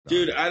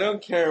Dude, I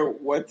don't care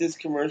what this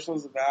commercial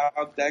is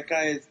about. That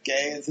guy is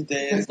gay as the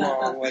day is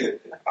long.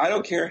 Like, I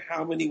don't care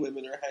how many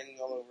women are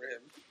hanging all over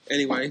him.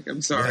 Anyway,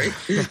 I'm sorry.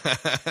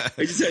 I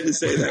just had to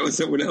say that with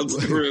someone else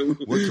in the room.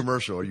 What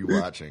commercial are you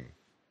watching?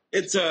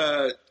 It's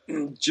a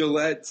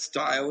Gillette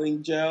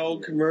styling gel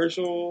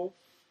commercial.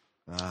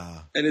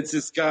 And it's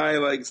this guy,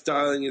 like,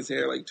 styling his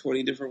hair, like,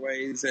 20 different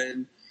ways.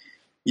 And,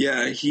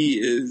 yeah, he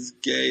is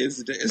gay as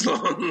the day is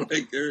long.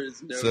 Like, there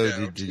is no doubt.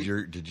 So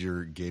did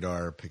your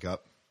gaydar pick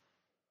up?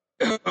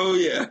 Oh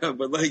yeah,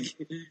 but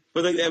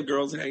they have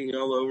girls hanging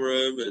all over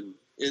him, and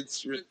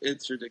it's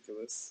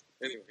ridiculous.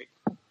 Anyway,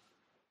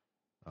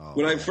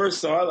 when I first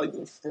saw it, like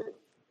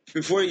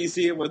before you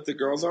see him with the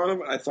girls on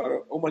him, I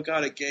thought, oh my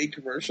god, a gay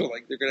commercial!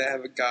 Like they're gonna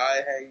have a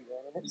guy hanging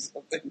on him or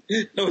something.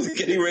 I was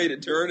getting ready to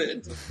turn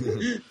it.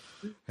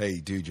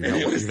 Hey, dude,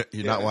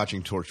 you're not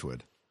watching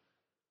Torchwood.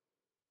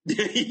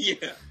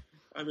 Yeah,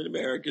 I'm in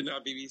America,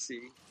 not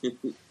BBC.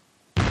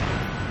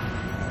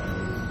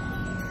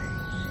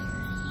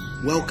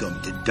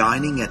 Welcome to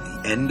Dining at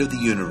the End of the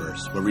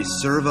Universe, where we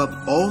serve up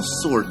all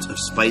sorts of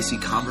spicy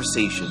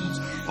conversations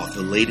off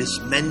the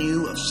latest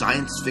menu of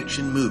science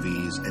fiction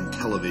movies and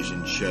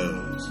television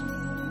shows.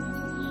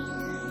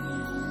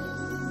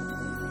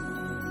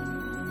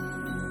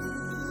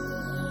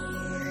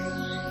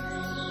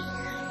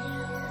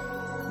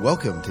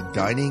 Welcome to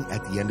Dining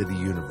at the End of the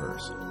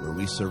Universe, where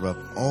we serve up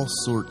all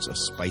sorts of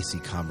spicy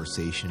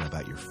conversation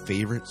about your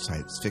favorite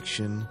science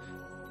fiction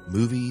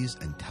movies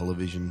and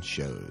television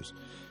shows.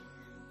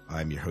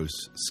 I'm your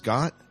host,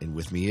 Scott, and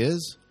with me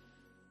is...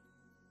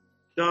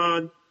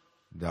 Don,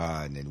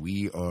 and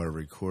we are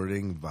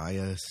recording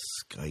via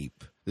Skype.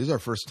 This is our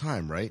first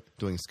time, right?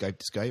 Doing Skype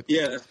to Skype?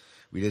 Yeah.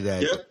 We did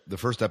that. Yep. The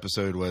first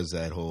episode was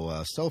that whole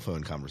cell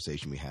phone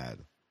conversation we had.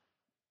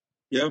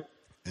 Yep.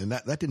 And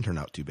that didn't turn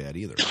out too bad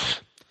either.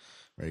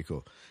 Very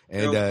cool.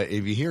 And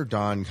if you hear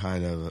Don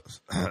kind of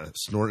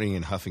snorting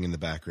and huffing in the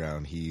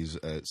background, he's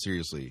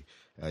seriously,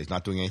 he's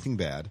not doing anything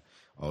bad.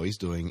 All he's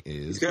doing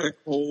is... He's got a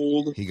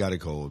cold. He got a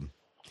cold.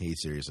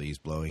 He's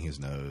blowing his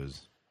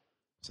nose.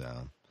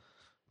 So,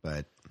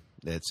 but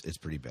it's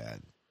pretty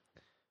bad.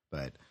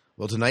 But,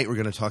 well, tonight we're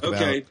going to talk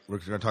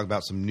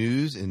about some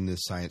news in the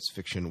science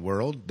fiction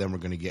world. Then we're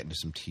going to get into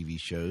some TV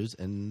shows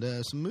and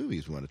some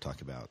movies we want to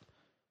talk about.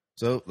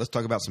 So, let's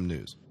talk about some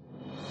news.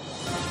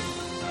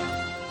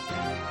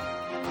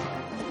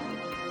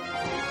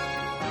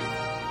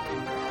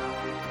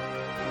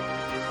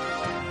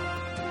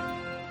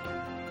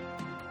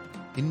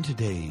 In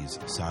today's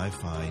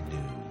sci-fi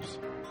news.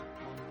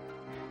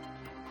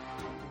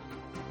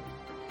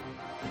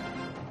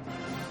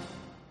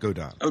 Go,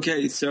 Don.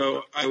 Okay,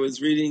 so I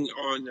was reading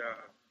on,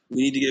 we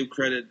need to give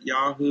credit,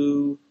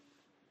 Yahoo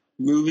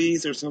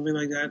Movies or something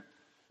like that.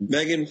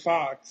 Megan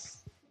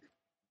Fox,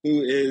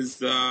 who is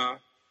the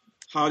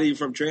hottie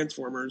from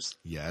Transformers.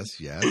 Yes.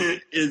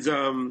 is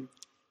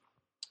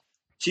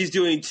she's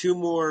doing 2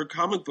 more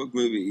comic book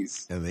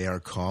movies. And they are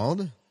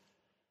called?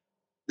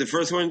 The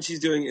first one she's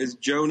doing is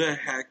Jonah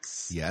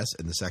Hex. Yes,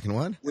 and the second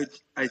one? Which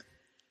do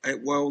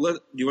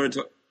you want to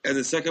talk? And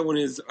the second one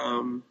is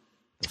the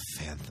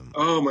Fathom.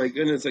 Oh my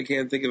goodness, I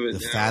can't think of it.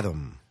 The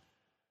Fathom.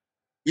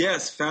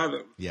 Yes,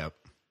 Fathom. Yep.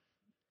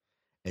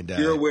 And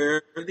you're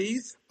aware of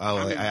these? Oh,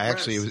 I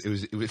actually it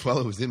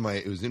was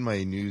in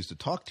my news to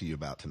talk to you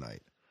about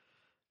tonight.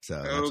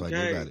 So that's why I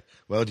knew about it.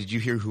 Well, did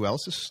you hear who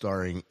else is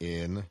starring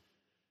in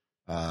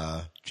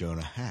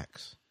Jonah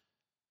Hex?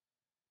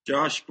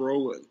 Josh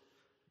Brolin.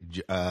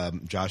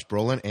 Josh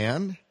Brolin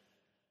and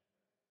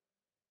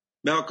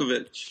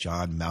Malkovich.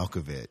 John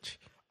Malkovich.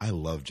 I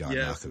love John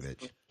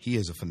Malkovich. He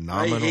is a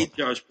phenomenal. I hate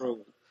Josh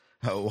Brolin.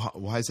 Oh,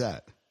 why is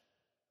that?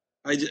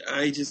 I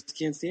just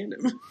can't stand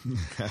him.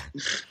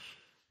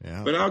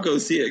 Yeah. But I'll go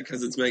see it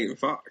because it's Megan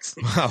Fox.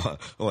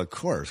 well, of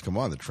course. Come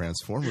on, the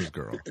Transformers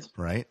girl,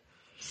 right?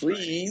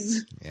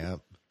 Please. Yeah.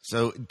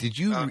 So, did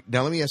you?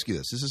 Now, let me ask you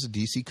this. This is a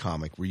DC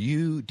comic. Were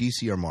you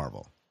DC or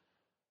Marvel?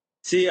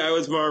 See, I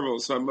was Marvel,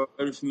 so I'm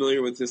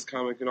unfamiliar with this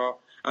comic at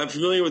all. I'm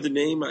familiar with the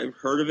name. I've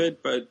heard of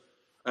it, but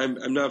I'm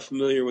not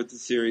familiar with the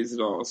series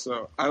at all.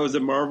 So I was a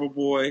Marvel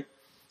boy,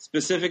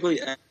 specifically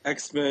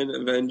X-Men,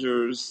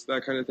 Avengers,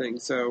 that kind of thing.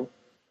 So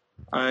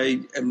I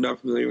am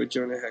not familiar with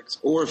Jonah Hex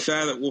or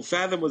Fathom. Well,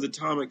 Fathom was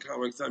Atomic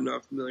Comics. I'm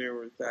not familiar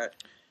with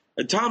that.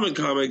 Atomic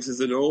Comics is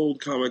an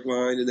old comic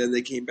line, and then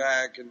they came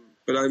back,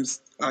 but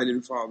I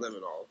didn't follow them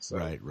at all. So.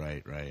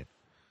 Right.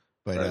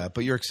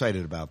 But you're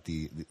excited about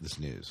this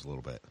news a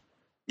little bit.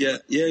 Yeah.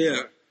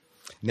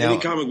 Now, any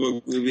comic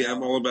book movie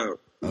I'm all about.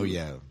 Oh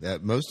yeah,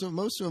 most of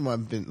them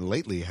haven't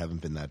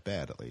been that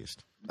bad. At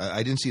least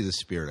I didn't see The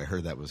Spirit. I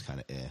heard that was kind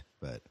of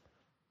but.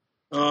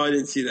 Oh, I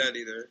didn't see that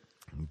either.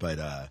 But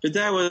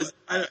that was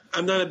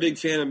I'm not a big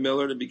fan of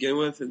Miller to begin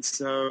with, and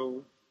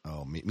so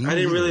me I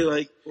didn't really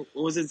like.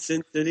 What was it,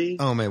 Sin City?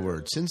 Oh my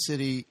word, Sin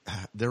City.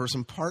 There were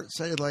some parts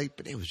I liked,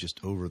 but it was just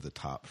over the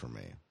top for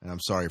me. And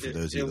I'm sorry for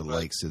those of you that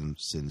like Sin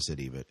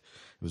City, but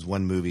it was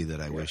one movie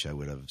that I wish I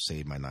would have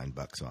saved my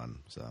 $9 on.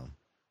 So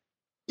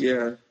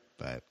yeah,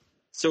 but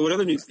so what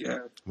other news do you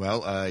have?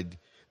 Well,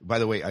 By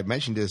the way, I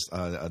mentioned this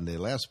on the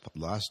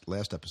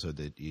last episode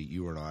that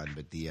you were on,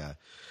 but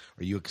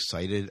are you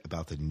excited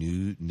about the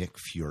new Nick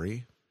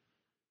Fury?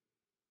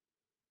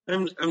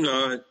 I'm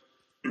not.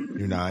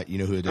 You're not. You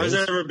know who it is? I was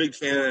never a big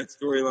fan of that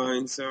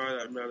storyline, so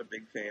I'm not a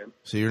big fan.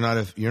 So you're not.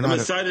 I'm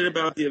excited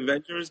about the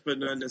Avengers, but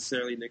not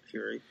necessarily Nick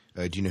Fury.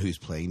 Do you know who's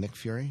playing Nick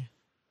Fury?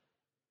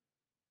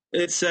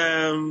 It's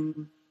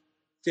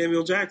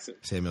Samuel Jackson.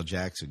 Samuel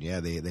Jackson. Yeah,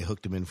 they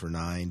hooked him in for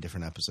 9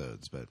 different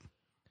episodes, but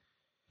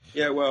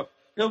yeah, well,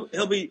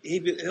 he'll be a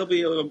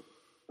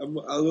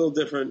little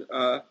different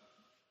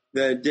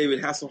than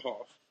David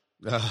Hasselhoff.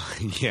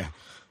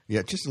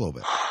 Yeah, just a little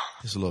bit.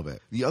 Just a little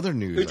bit. The other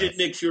news. Who did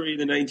Nick Fury in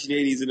the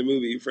 1980s in a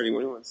movie, for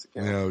anyone who wants to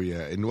count. Oh,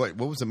 yeah. And what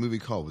was the movie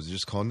called? Was it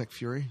just called Nick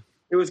Fury?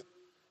 It was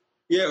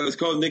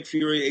called Nick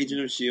Fury,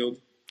 Agent of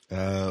S.H.I.E.L.D.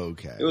 Oh,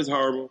 okay. It was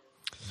horrible.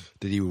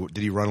 Did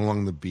he run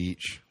along the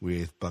beach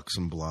with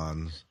buxom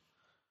blondes?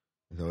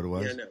 Is that what it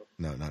was? Yeah,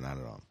 no, not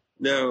at all.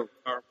 No,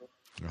 horrible.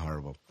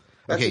 Horrible.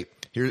 Okay,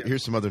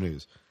 here's some other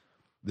news.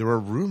 There are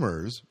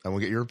rumors, I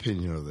want to get your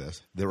opinion of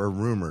this. There are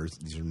rumors,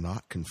 these are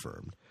not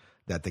confirmed,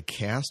 that the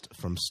cast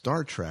from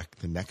Star Trek,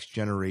 The Next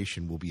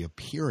Generation, will be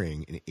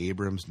appearing in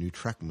Abrams' new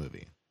Trek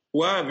movie.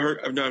 Wow,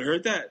 I've not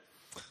heard that.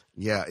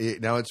 Yeah,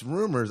 now it's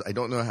rumors. I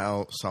don't know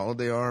how solid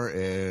they are,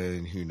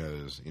 and who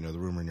knows? You know, the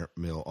rumor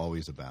mill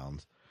always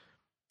abounds.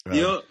 Go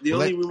ahead. The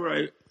only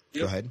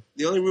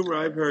rumor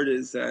I've heard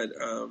is that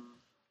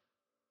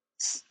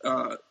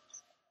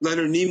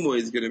Leonard Nimoy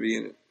is going to be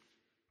in it.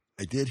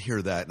 I did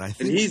hear that, and I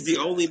think he's the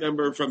only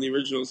member from the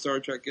original Star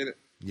Trek in it.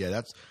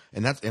 Yeah,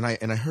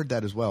 I heard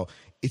that as well.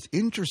 It's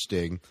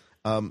interesting.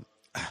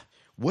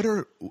 What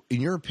are,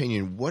 in your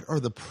opinion, what are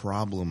the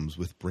problems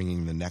with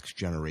bringing The Next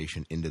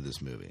Generation into this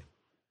movie?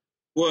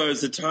 Well,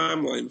 it's a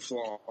timeline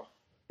flaw.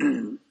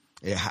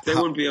 Yeah, they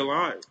wouldn't be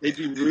alive. They'd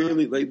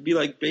be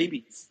like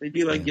babies. They'd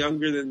be like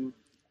younger than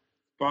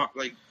Spock.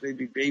 Like they'd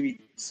be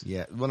babies.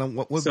 Yeah.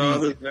 What would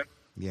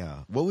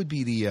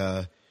be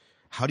the?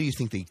 How do you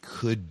think they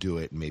could do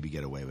it and maybe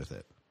get away with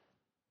it?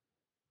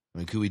 I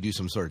mean, could we do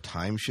some sort of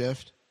time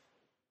shift?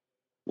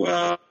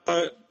 Well,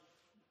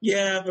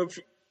 yeah,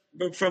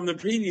 but from the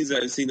previews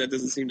I've seen, that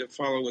doesn't seem to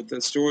follow with the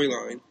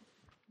storyline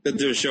that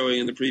they're showing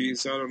in the previews.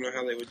 So I don't know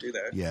how they would do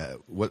that. Yeah,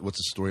 what's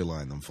the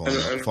storyline? Them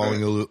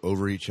falling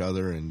over each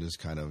other and just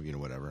kind of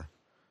whatever.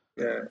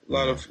 Yeah, a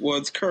lot of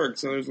it's Kirk,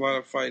 so there's a lot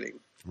of fighting.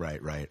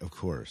 Right, of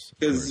course.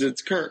 Because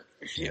it's Kirk.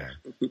 Yeah.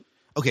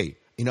 Okay.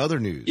 In other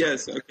news,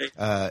 yes. Okay.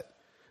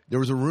 There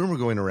was a rumor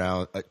going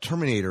around.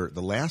 Terminator,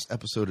 the last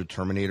episode of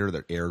Terminator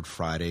that aired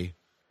Friday.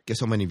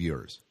 Guess how many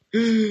viewers?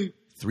 3.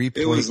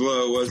 It was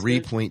low,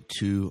 wasn't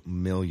 3.2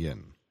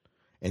 million.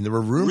 And there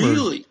were rumors.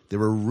 Really? There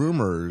were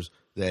rumors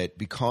that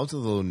because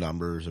of the low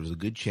numbers, there was a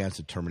good chance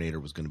that Terminator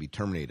was going to be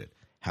terminated.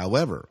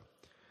 However,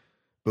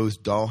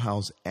 both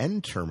Dollhouse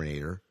and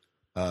Terminator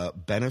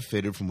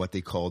benefited from what they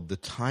called the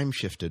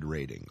time-shifted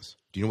ratings.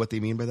 Do you know what they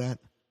mean by that?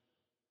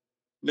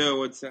 No,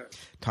 what's that?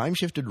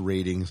 Time-shifted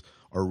ratings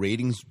are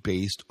ratings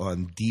based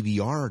on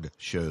DVR'd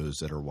shows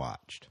that are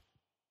watched.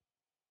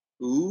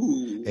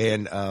 Ooh.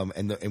 And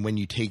when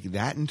you take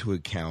that into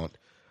account,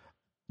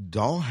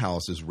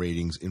 Dollhouse's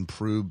ratings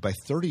improved by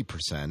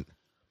 30%,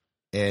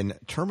 and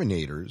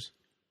Terminator's,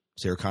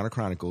 Connor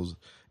Chronicles,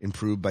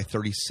 improved by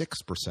 36%,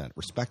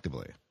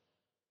 respectively.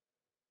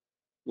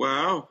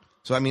 Wow.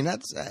 So I mean,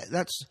 that's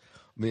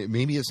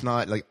maybe it's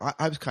not like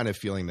I was kind of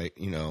feeling that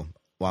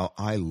while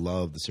I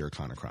love the Sarah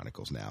Connor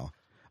Chronicles now,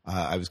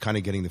 I was kind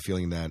of getting the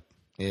feeling that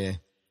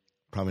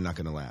probably not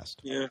going to last.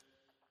 Yeah.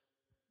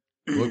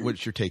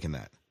 What's your take on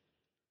that?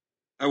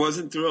 I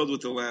wasn't thrilled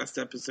with the last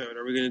episode.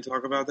 Are we going to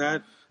talk about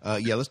that?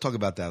 Yeah, let's talk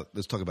about that.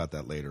 Let's talk about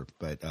that later.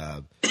 But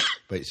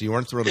so you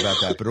weren't thrilled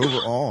about that. But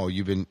overall,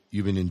 you've been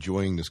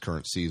enjoying this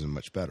current season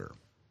much better.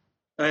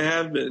 I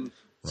have been. Right.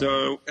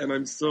 So, and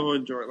I'm still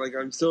enjoying.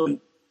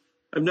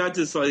 I'm not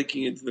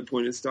disliking it to the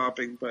point of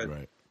stopping, but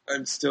right.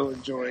 I'm still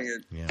enjoying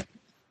it. Yeah.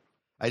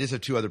 I just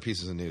have 2 other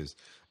pieces of news.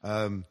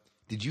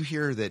 Did you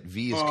hear that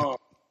V is?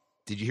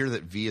 Did you hear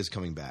that V is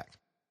coming back?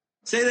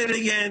 Say that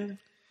again.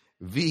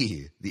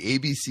 V, the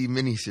ABC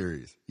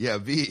miniseries. Yeah,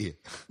 V.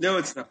 No,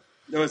 it's not.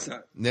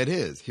 That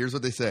is. Here's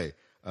what they say.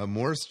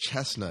 Morris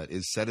Chestnut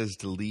is set as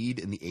the lead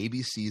in the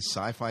ABC's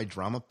sci-fi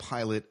drama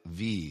pilot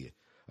V,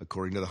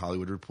 according to The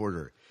Hollywood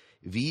Reporter.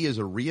 V is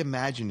a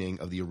reimagining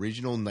of the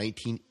original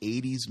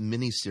 1980s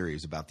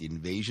miniseries about the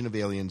invasion of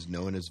aliens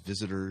known as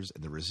Visitors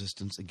and the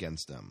resistance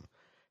against them.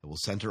 It will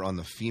center on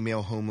the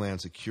female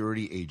Homeland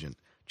Security agent.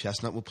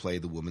 Chestnut will play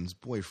the woman's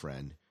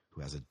boyfriend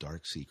who has a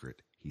dark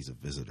secret. He's a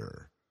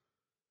visitor.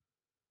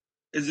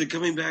 Is it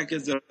coming back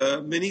as a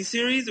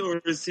miniseries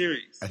or a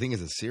series? I think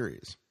it's a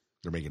series.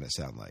 They're making it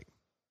sound like.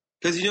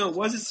 Because, it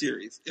was a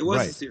series. It was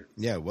right. a series.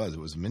 Yeah, it was. It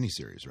was a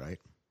miniseries, right?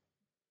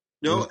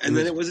 No,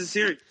 then it was a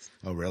series.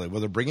 Oh, really? Well,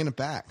 they're bringing it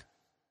back.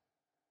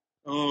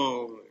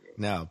 Oh, my God.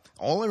 Now,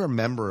 all I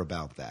remember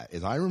about that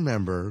is I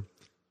remember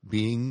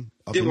being...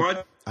 I did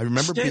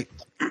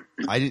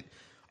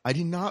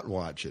not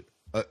watch it.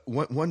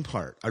 One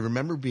part. I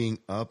remember being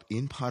up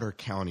in Potter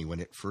County when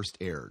it first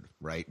aired,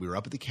 right? We were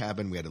up at the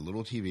cabin. We had a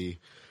little TV,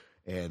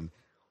 and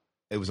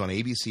it was on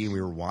ABC, and we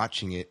were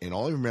watching it. And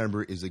all I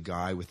remember is a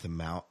guy with the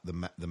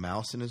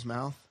mouse in his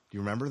mouth. Do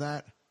you remember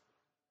that?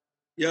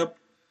 Yep.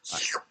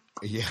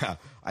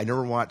 I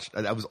never watched.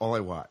 That was all I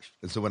watched.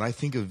 And so when I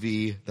think of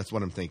V, that's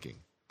what I'm thinking.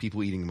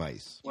 People eating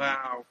mice.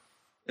 Wow.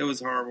 It was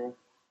horrible.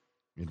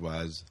 It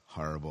was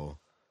horrible.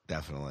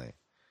 Definitely.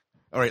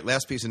 All right,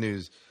 last piece of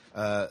news.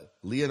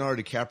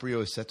 Leonardo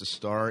DiCaprio is set to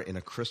star in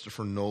a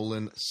Christopher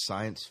Nolan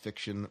science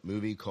fiction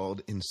movie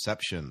called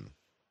Inception.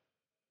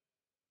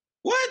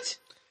 What?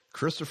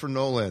 Christopher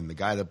Nolan, the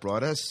guy that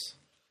brought us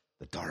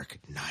The Dark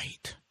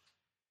Knight.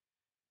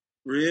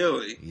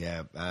 Really?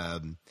 Yeah.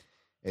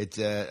 It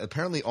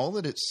apparently all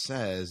that it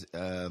says,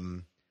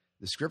 the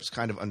script's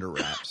kind of under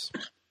wraps,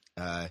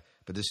 but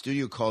the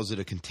studio calls it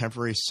a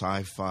contemporary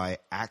sci-fi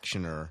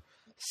actioner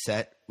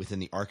set within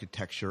the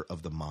architecture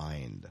of the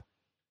mind.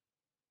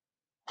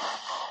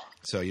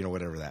 So,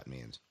 whatever that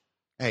means.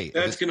 Hey,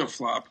 that's going to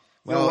flop.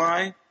 Well, you know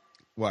why?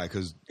 Why?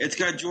 Because it's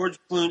got George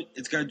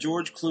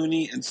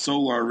Clooney and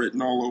Solar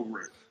written all over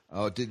it.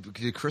 Oh,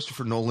 did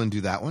Christopher Nolan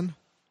do that one?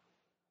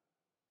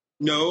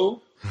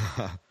 No.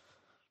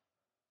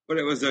 But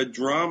it was a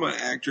drama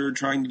actor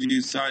trying to do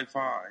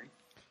sci-fi.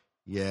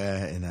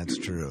 Yeah, and that's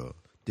true.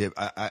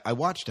 I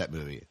watched that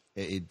movie.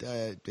 It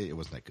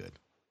wasn't that good.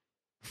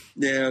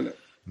 Yeah.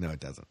 No,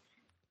 it doesn't.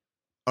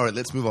 All right,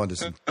 let's move on to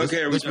some.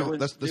 Let's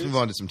move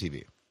on to some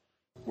TV.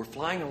 We're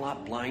flying a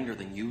lot blinder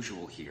than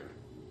usual here.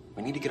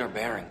 We need to get our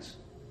bearings.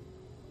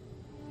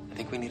 I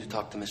think we need to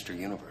talk to Mr.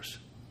 Universe.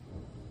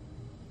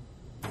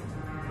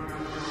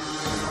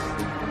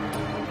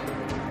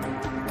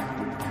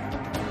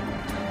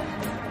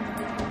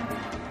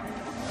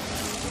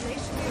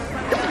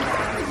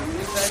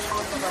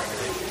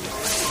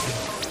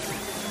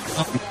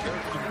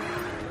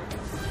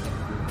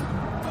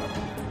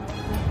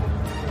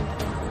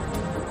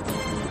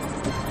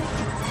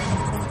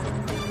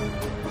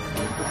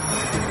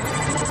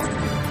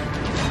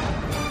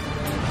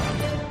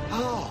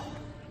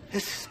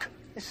 This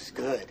is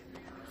good.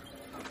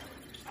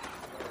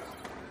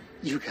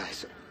 You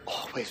guys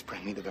always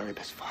bring me the very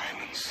best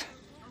violence.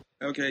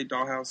 Okay,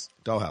 Dollhouse.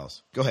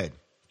 Dollhouse. Go ahead.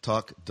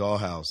 Talk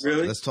Dollhouse.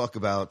 Really? Let's talk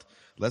about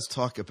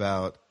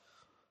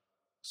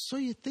So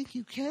You Think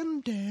You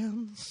Can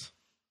Dance.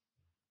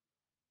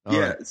 All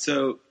right.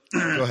 So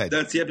go ahead.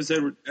 That's the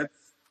episode.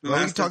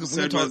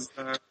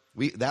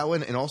 That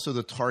one and also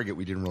The Target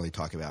we didn't really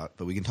talk about,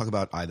 but we can talk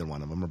about either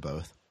one of them or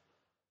both.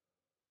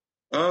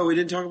 Oh, we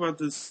didn't talk about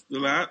this.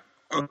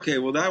 Okay,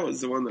 well, that was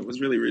the one that was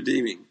really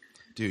redeeming.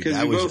 Dude,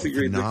 because we both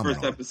agreed phenomenal.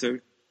 The first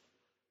episode.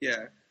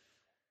 Yeah.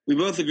 We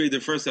both agreed the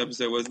first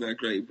episode wasn't that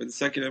great, but the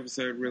second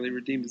episode really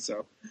redeemed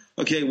itself.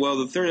 Okay, well,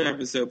 the third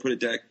episode put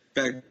it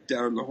back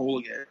down the hole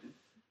again.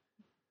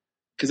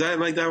 Because I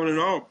didn't like that one at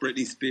all.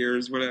 Britney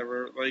Spears,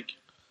 whatever. Like,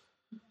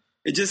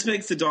 it just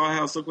makes the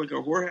Dollhouse look like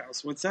a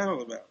whorehouse. What's that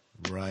all about?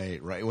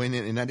 Right.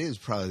 And that is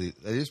part of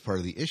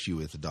the issue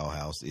with the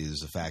Dollhouse is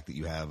the fact that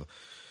you have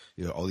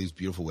all these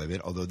beautiful women,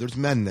 although there's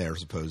men there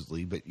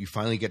supposedly, but you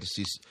finally get to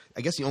see,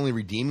 I guess the only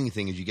redeeming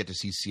thing is you get to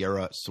see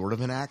Sierra sort of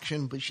in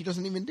action, but she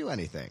doesn't even do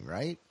anything,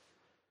 right?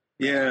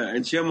 Yeah,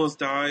 and she almost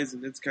dies,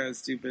 and it's kind of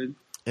stupid.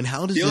 And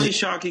how does the only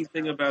shocking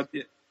thing about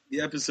the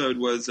episode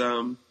was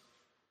the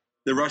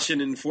Russian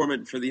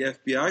informant for the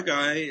FBI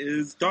guy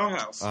is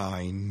Dollhouse.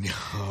 I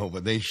know,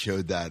 but they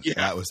showed that. Yeah.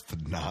 That was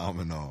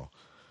phenomenal.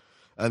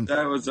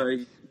 That was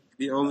like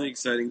the only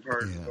exciting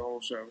part of the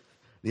whole show.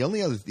 The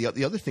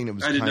other thing that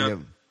was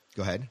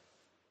Go ahead.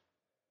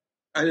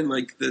 I didn't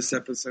like this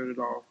episode at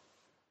all.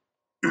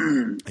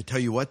 I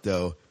tell you what,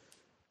 though,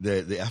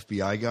 the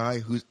FBI guy,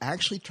 who's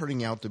actually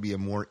turning out to be a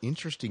more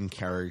interesting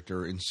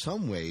character in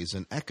some ways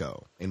than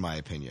Echo, in my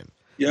opinion.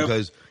 Yep.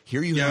 Because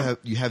here you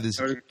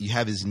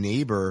have his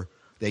neighbor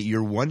that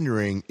you're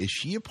wondering, is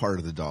she a part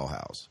of the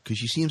Dollhouse? Because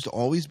she seems to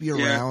always be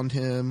around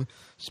him,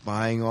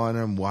 spying on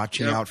him,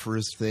 watching out for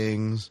his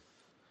things.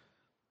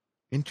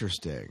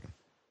 Interesting.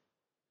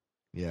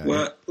 Yeah.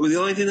 Well, the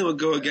only thing that would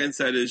go against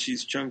that is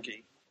she's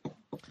chunky.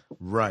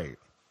 Right.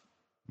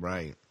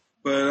 But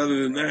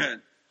other than that,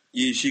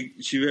 she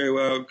very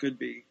well could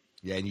be.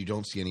 Yeah, and you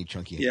don't see any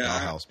chunky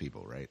Dollhouse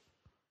people, right?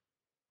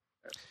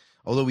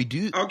 Although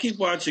I'll keep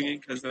watching it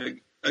because,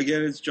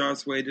 again, it's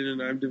Joss Whedon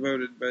and I'm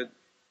devoted, but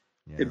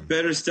it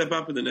better step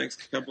up in the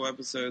next couple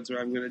episodes or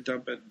I'm going to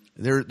dump it.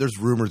 There's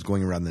rumors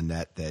going around the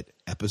net that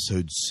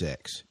episode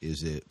 6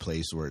 is a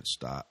place where it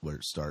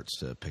starts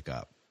to pick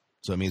up.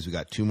 So it means we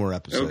got 2 more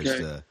episodes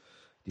to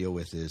deal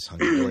with this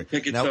hunky-dory.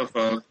 Pick itself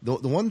up.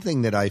 The one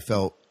thing that I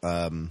felt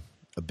a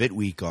bit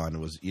weak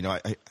on was,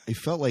 I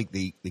felt like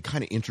they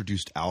kind of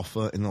introduced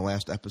Alpha in the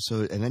last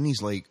episode, and then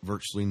he's like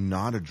virtually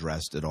not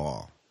addressed at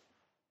all.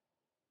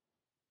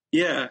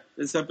 Yeah,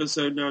 this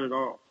episode not at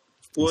all.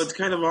 Well, it's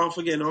kind of off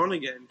again, on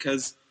again,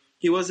 because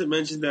he wasn't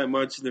mentioned that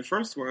much in the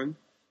first one,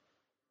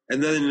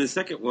 and then in the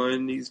second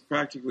one, he's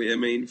practically a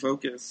main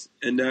focus,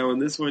 and now in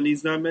this one,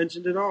 he's not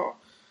mentioned at all.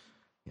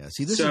 Yeah,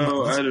 see, this I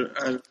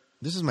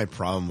this is my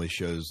problem with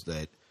shows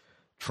that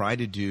try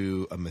to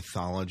do a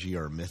mythology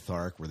or a myth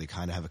arc where they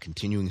kind of have a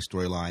continuing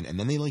storyline, and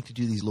then they like to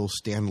do these little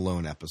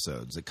standalone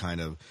episodes that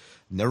kind of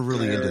never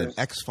really into them.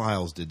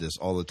 X-Files did this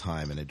all the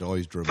time, and it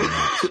always drove me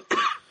nuts.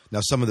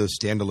 Now, some of those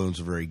standalones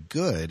were very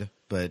good,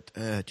 but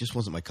it just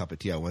wasn't my cup of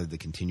tea. I wanted the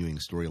continuing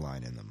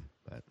storyline in them.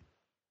 But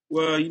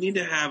well, you need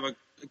to have a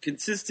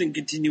consistent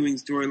continuing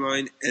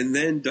storyline and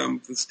then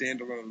dump the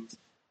standalones.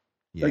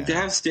 Yeah. Like, to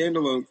have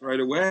standalones right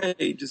away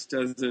just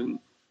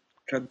doesn't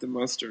cut the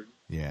mustard.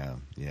 Yeah.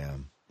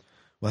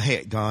 Well,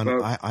 hey, Don,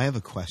 I have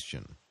a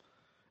question,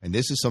 and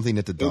this is something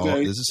that the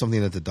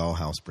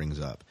Dollhouse brings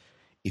up.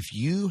 If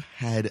you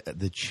had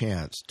the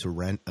chance to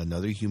rent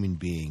another human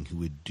being who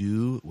would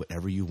do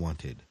whatever you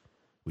wanted,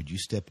 would you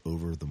step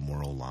over the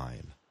moral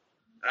line?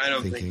 I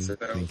don't think so.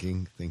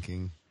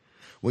 Thinking.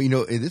 Well, you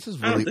know, this is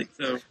really, I don't think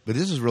so. But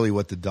this is really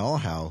what the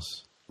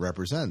Dollhouse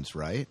represents,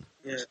 right?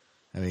 Yeah.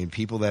 I mean,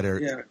 people that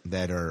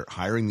are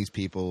hiring these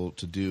people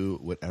to do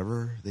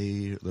whatever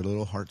their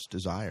little heart's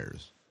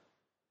desires.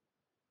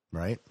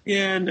 Right?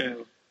 Yeah,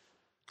 no.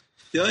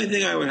 The only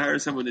thing I would hire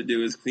someone to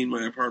do is clean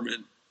my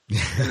apartment.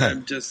 And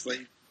I'm just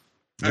like,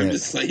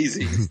 just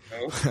lazy.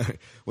 So.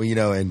 Well, you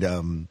know,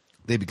 and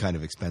they'd be kind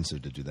of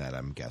expensive to do that,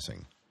 I'm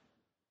guessing.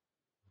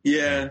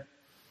 Yeah.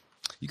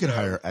 You could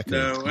hire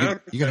Echo. No,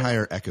 you could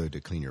hire Echo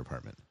to clean your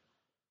apartment.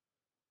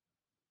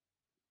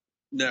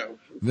 No.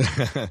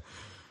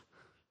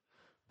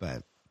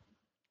 But,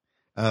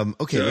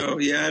 okay. So,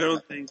 yeah, I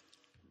don't think.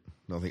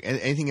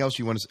 Anything else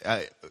you want to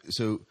say?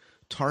 So,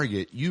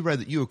 Target, you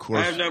of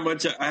course.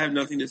 I have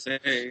nothing to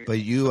say. But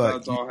you,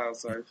 about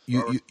Dollhouse.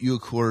 You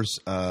of course,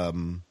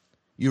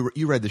 you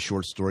read the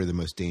short story, The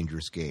Most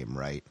Dangerous Game,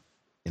 right?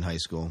 In high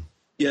school.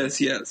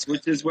 Yes,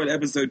 which is what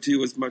episode 2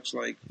 was much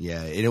like.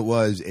 Yeah, and it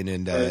was, and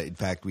in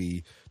fact,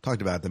 we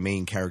talked about the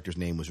main character's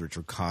name was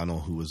Richard Connell,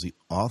 who was the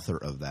author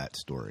of that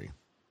story.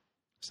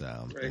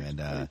 So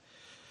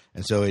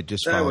and so it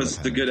just that was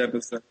the good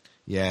episode.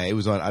 Yeah, it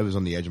was on. I was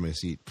on the edge of my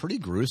seat. Pretty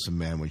gruesome,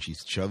 man, when she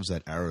shoves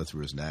that arrow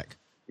through his neck.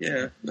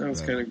 Yeah, that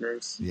was kind of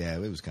gross. Yeah,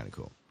 it was kind of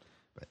cool.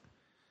 But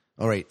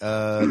all right,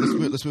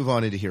 let's move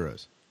on into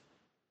Heroes.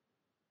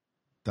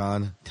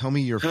 Don, tell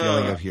me your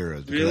feeling of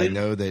Heroes, because really? I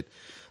know that.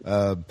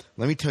 Let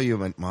me tell you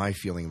what my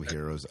feeling of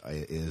Heroes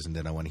is, and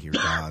then I want to hear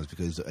Don's,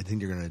 because I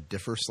think you're going to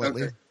differ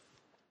slightly. Okay.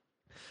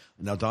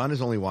 Now, Don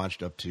has only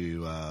watched up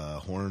to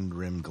Horned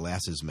Rimmed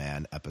Glasses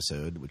Man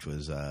episode, which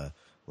was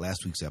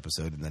last week's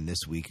episode, and then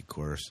this week, of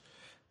course,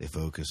 they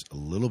focus a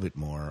little bit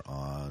more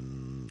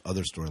on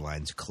other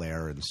storylines,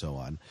 Claire and so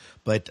on.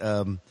 But,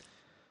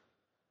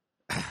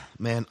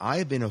 man, I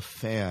have been a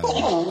fan.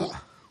 I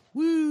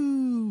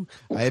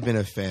have been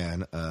a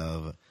fan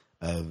of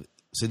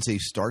since they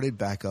started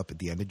back up at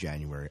the end of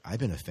January. I've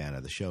been a fan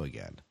of the show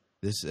again.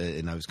 This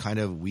and I was kind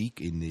of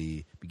weak in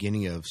the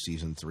beginning of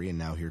season 3, and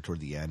now here toward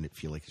the end, it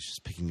feels like it's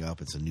just picking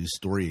up. It's a new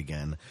story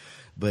again.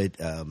 But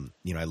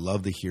you know, I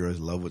love the heroes.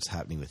 Love what's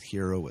happening with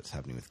Hero, what's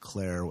happening with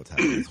Claire, what's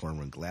happening with Horned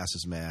Rimmed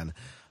Glasses Man,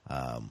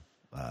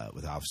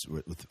 with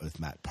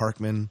Matt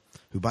Parkman,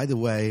 who, by the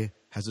way,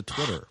 has a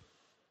Twitter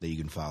that you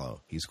can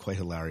follow. He's quite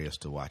hilarious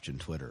to watch on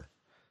Twitter.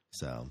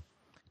 So,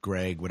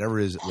 Greg, whatever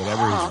his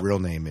real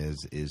name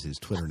is his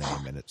Twitter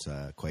name, and it's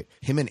quite.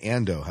 Him and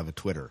Ando have a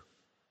Twitter.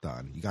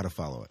 Don, you got to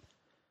follow it.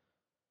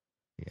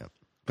 Yeah,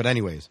 but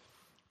anyways,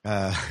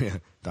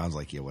 Don's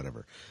like, yeah,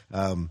 whatever.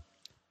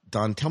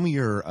 Don, tell me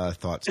your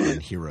thoughts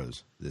on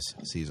Heroes this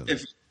season.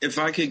 If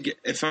I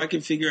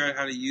could figure out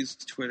how to use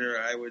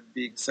Twitter, I would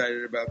be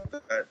excited about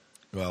that.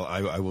 Well,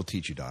 I will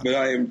teach you, Don. But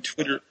I am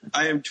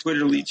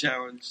Twitterly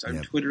challenged.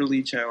 I'm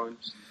Twitterly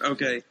challenged.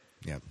 Okay.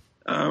 Yeah.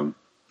 I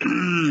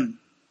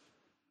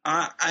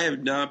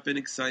have not been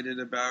excited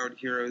about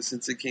Heroes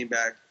since it came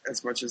back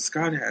as much as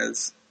Scott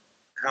has.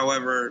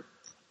 However,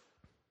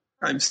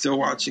 I'm still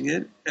watching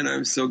it, and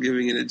I'm still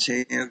giving it a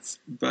chance,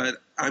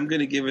 but I'm going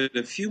to give it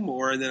a few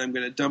more, and then I'm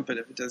going to dump it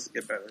if it doesn't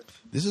get better.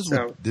 This is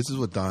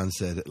what Don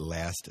said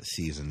last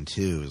season,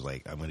 too, is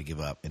like, I'm going to give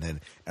up. And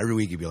then every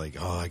week he'd be like,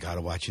 oh, I got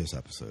to watch this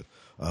episode.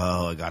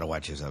 Oh, I got to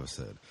watch this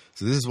episode.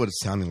 So this is what it's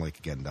sounding like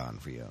again, Don,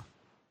 for you.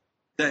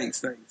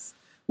 Thanks.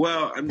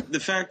 Well, the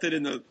fact that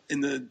in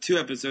the 2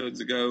 episodes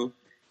ago,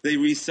 they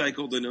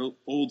recycled an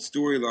old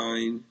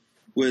storyline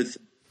with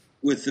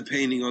the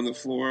painting on the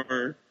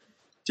floor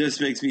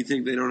just makes me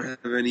think they don't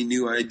have any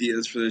new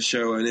ideas for the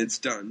show, and it's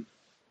done.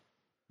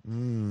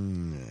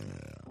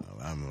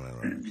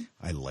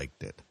 I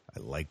liked it.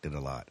 I liked it a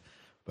lot.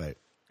 But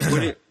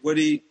what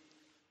do you...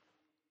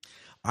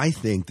 I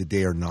think that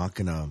they are not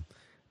going to,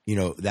 you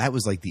know, that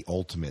was like the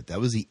ultimate.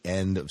 That was the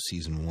end of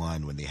season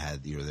 1 when they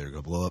had, you know, they're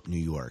going to blow up New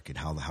York, and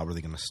how are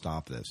they going to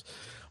stop this?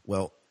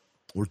 Well,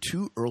 we're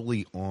too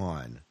early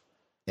on.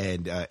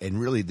 And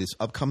really, this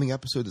upcoming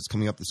episode that's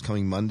coming up this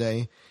coming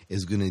Monday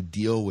is going to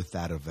deal with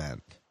that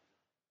event.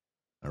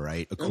 All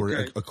right,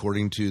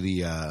 according to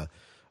the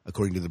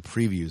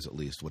previews, at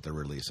least what they're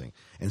releasing.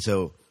 And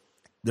so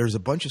there's a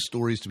bunch of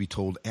stories to be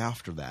told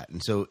after that.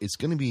 And so it's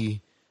going to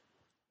be,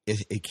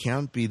 it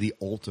can't be the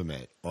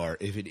ultimate, or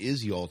if it is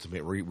the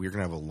ultimate, we're going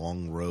to have a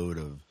long road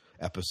of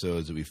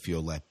episodes that we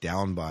feel let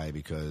down by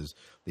because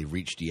they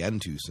reached the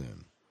end too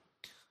soon.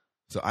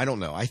 So I don't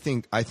know. I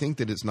think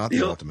that it's not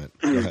the ultimate.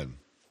 Go ahead.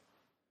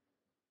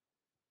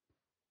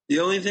 The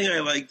only thing I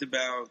liked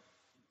about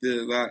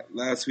the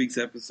last week's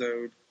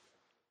episode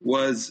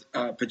was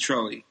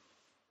Petrelli,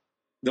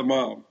 the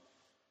mom,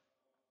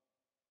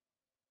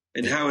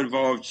 and how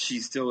involved she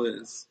still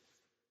is.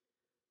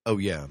 Oh,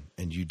 yeah.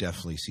 And you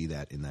definitely see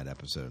that in that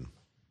episode.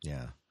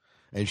 Yeah.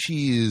 And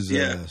she is...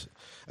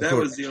 that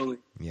was the only...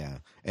 Yeah.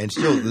 And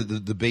still, the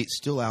debate's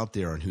still out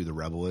there on who the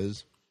rebel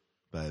is,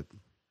 but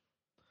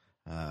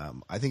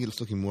I think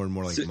it's looking more and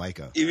more like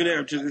Micah. Even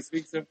after this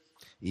week's episode?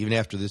 Even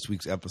after this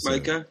week's episode.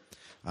 Micah?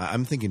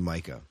 I'm thinking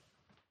Micah.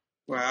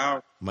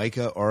 Wow.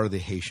 Micah or the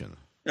Haitian.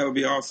 That would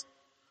be awesome.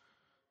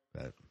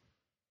 But.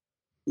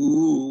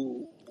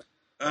 Ooh.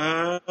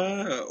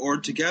 Or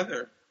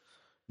together.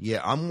 Yeah,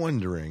 I'm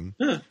wondering.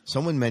 Huh.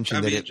 Someone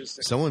mentioned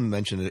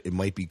that it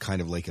might be kind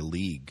of like a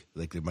league.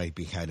 Like it might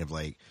be kind of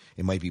like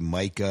it might be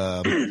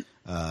Micah,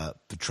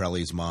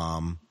 Petrelli's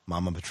mom,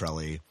 Mama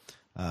Petrelli,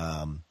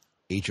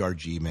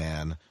 HRG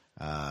man,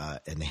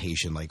 and the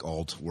Haitian like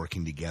all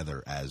working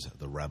together as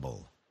the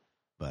rebel.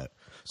 But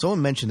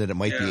someone mentioned that it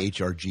might be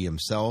HRG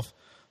himself.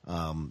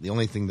 The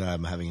only thing that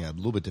I'm having a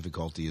little bit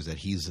difficulty is that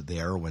he's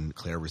there when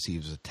Claire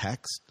receives a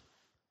text.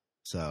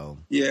 So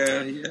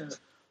yeah.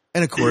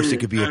 And of course, it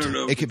could be a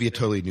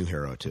totally new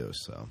hero too.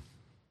 So,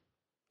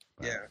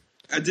 yeah.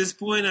 At this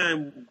point,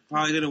 I'm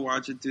probably going to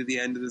watch it through the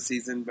end of the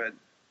season, but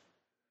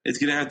it's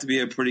going to have to be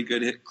a pretty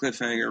good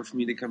cliffhanger for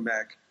me to come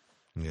back.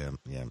 Yeah.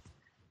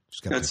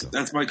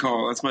 That's my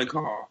call. That's my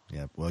call.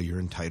 Yeah. Well, you're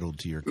entitled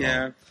to your call.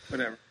 Yeah.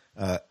 Whatever.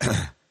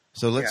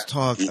 So let's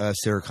talk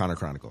Sarah Connor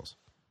Chronicles.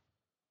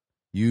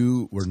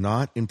 You were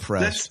not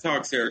impressed. Let's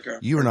talk Sarah Connor.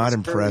 You were not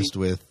impressed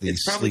with the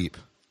sleep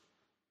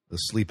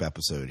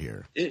episode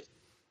here.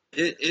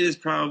 It is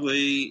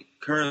probably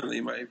currently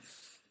my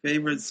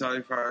favorite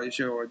sci-fi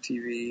show on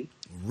TV.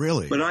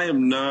 Really? But I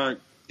am not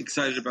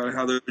excited about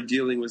how they're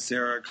dealing with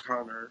Sarah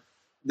Connor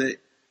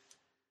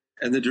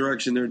and the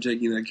direction they're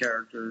taking that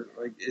character.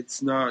 Like,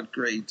 it's not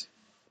great.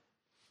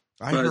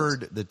 I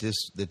heard that this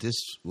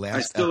last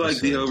I still like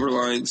the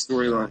overlying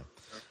storyline.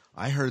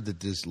 I heard that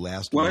this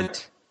last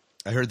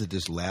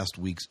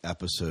week's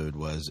episode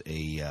was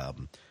a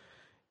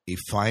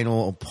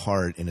final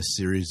part in a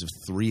series of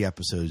 3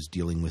 episodes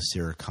dealing with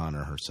Sarah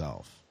Connor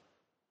herself.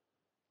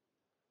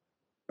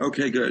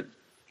 Okay, good.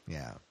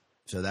 Yeah.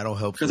 So that'll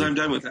help. Because I'm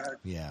done with that.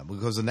 Yeah,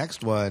 because the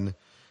next one,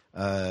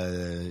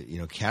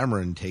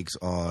 Cameron takes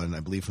on, I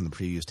believe from the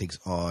previews, takes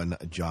on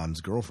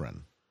John's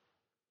girlfriend.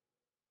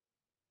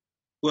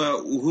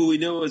 Well, who we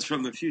know is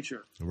from the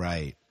future.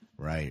 Right.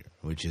 And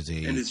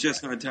it's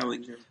just not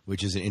telling him.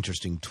 Which is an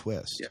interesting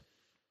twist.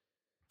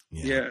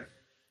 Yeah.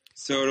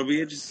 So it'll be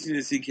interesting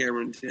to see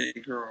Cameron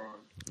take her on.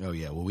 Oh,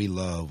 yeah. Well, we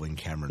love when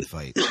Cameron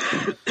fights.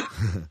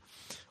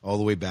 All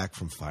the way back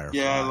from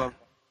Firefly. Yeah, I love it.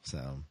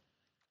 So,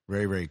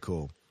 very, very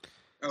cool.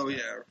 Oh,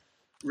 yeah.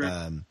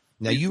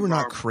 Now, you were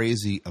not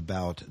crazy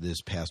about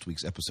this past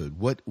week's episode.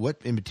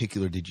 What in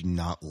particular did you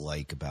not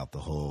like about the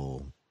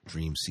whole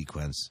dream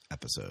sequence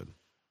episode?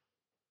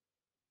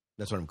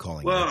 That's what I'm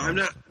calling it. Well, I'm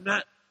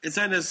not. It's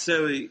not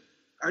necessarily.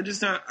 I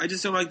just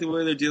don't like the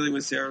way they're dealing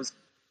with Sarah's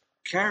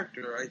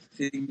character. I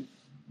think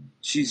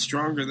she's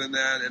stronger than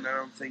that, and I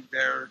don't think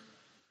they're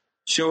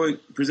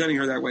presenting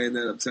her that way, and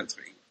that upsets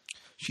me.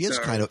 She is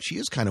kind of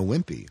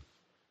wimpy.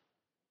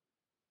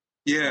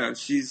 Yeah,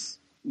 she's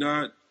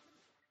not,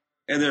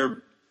 and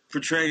they're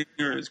portraying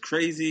her as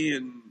crazy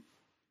and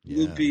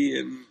loopy,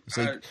 and it's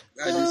like,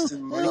 I just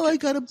didn't like it. I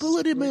got a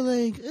bullet in my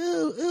leg.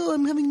 Oh,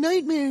 I'm having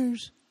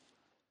nightmares.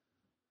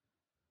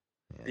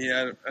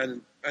 Yeah, I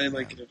didn't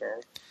like it at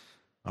all.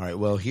 All right,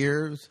 well,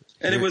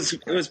 it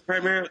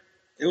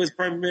was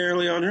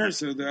primarily on her,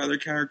 so the other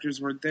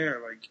characters weren't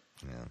there. Like,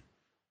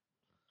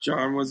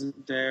 John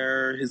wasn't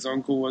there, his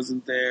uncle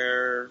wasn't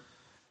there,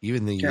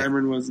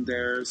 Cameron wasn't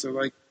there. So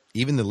like,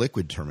 even the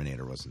Liquid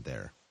Terminator wasn't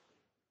there.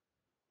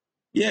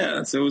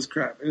 Yeah, so it was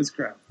crap.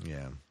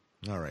 Yeah.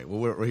 All right. Well,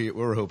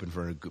 we're hoping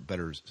for a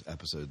better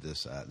episode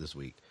this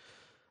week.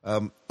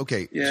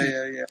 Okay.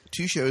 Yeah.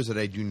 2 shows that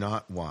I do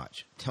not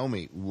watch. Tell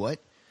me, what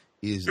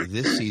is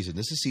this season?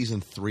 This is season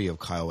 3 of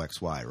Kyle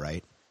XY,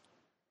 right?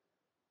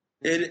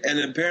 And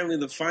apparently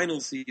the final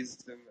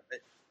season.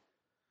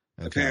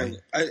 Okay. Apparently,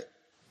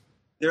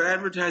 they're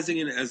advertising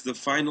it as the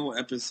final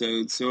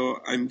episode,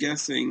 so I'm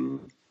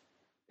guessing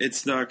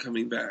it's not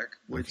coming back,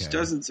 which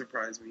doesn't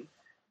surprise me.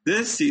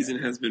 This season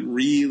has been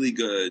really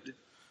good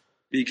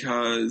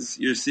because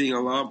you're seeing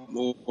a lot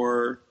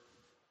more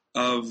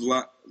of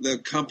the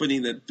company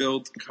that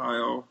built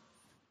Kyle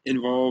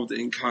involved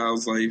in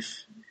Kyle's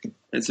life.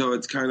 And so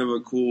it's kind of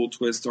a cool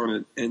twist on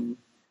it. And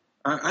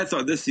I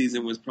thought this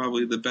season was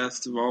probably the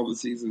best of all the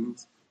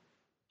seasons,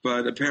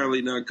 but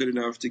apparently not good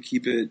enough to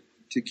keep it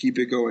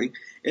going.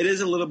 It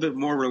is a little bit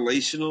more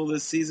relational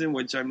this season,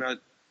 which I'm not,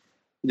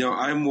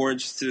 I'm more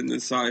interested in the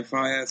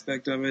sci-fi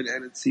aspect of it,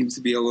 and it seems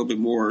to be a little bit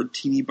more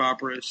teeny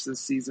bopperish this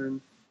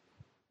season.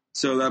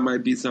 So that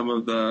might be some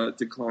of the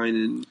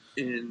decline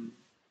in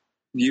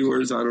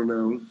viewers. I don't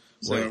know.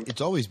 So. Well,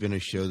 it's always been a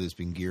show that's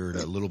been geared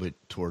a little bit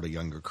toward a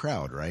younger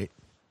crowd, right?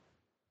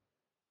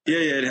 Yeah,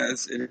 it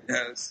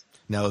has.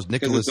 Now, is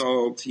Nicholas... Because it's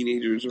all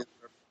teenagers.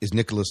 Is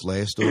Nicholas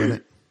Leia still in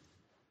it?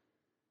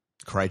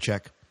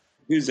 Krychek?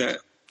 Who's that?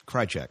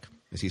 Krychek.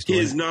 Is he still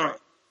in it?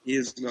 He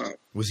is not.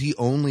 Was he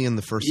only in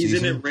the first season?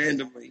 He's in it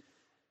randomly.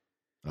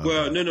 Okay.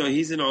 Well, no,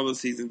 he's in all the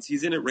seasons.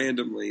 He's in it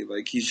randomly.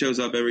 Like, he shows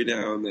up every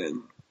now and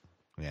then.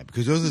 Yeah,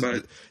 because those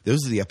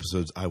are the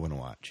episodes I want to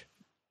watch.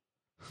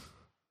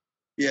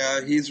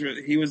 Yeah, he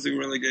was a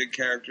really good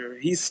character.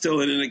 He's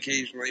still in it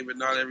occasionally, but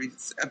not every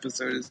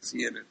episode is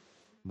he in it.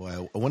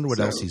 Well, I wonder what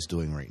else he's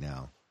doing right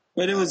now.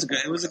 But it was a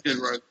good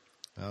run.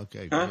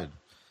 Okay, good.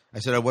 I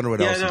said I wonder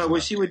what else. Yeah, no, I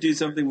wish he would do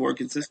something more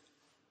consistent.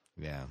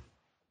 Yeah.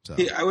 So.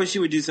 I wish he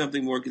would do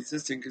something more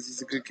consistent because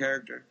he's a good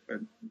character. But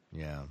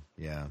yeah.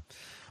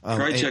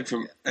 Krychek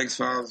from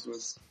X-Files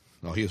was...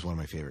 Oh, he was one of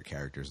my favorite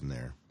characters in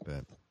there.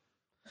 But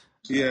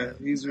yeah,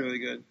 he's really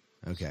good.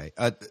 Okay.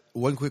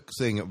 One quick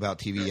thing about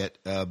TV yet.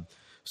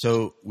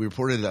 So we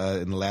reported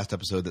in the last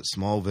episode that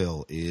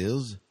Smallville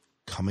is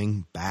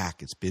coming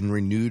back. It's been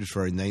renewed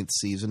for a 9th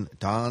season.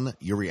 Don,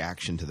 your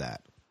reaction to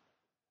that?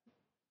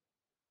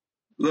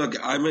 Look,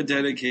 I'm a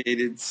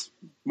dedicated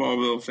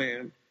Smallville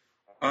fan.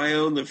 I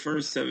own the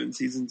first 7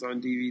 seasons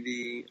on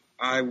DVD.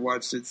 I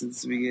watched it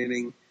since the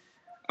beginning.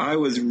 I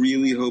was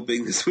really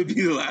hoping this would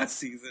be the last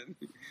season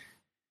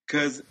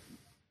because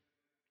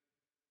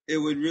it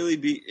would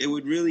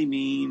really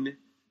mean,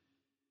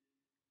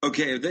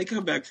 okay, if they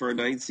come back for a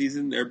 9th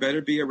season, there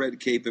better be a red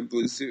cape and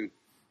blue suit,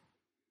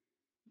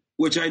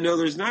 which I know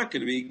there's not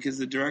going to be because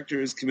the director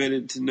is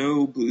committed to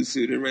no blue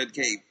suit and red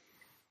cape.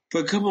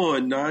 But come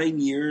on, 9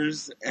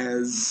 years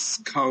as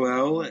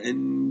Kal-El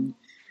and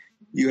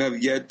you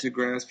have yet to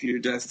grasp your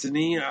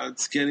destiny.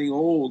 It's getting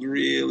old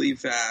really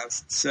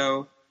fast.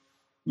 So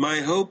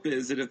my hope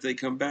is that if they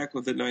come back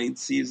with a 9th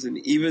season,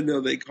 even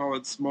though they call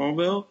it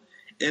Smallville,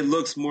 it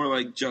looks more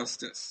like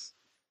Justice.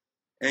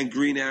 And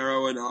Green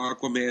Arrow and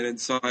Aquaman and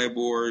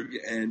Cyborg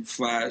and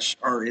Flash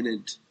are in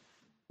it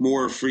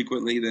more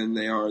frequently than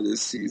they are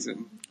this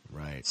season.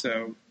 Right.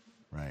 So.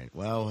 Right.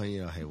 Well,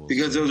 hey, we'll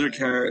because see.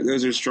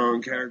 those are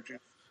strong characters.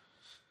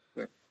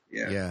 So,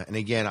 yeah. Yeah. And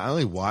again, I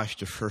only watched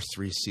the first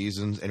 3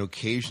 seasons, and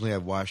occasionally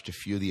I've watched a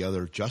few of the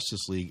other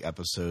Justice League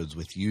episodes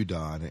with you,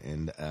 Don.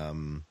 And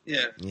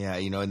yeah,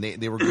 and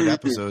they were good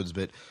episodes,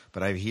 but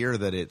I hear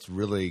that it's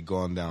really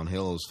gone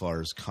downhill as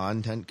far as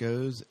content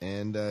goes,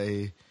 and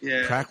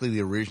practically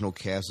the original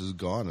cast is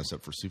gone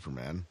except for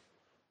Superman.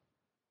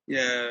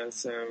 Yeah.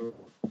 So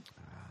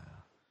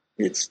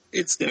it's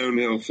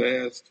downhill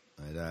fast.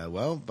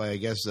 But I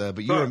guess,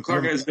 but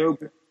Clark has no.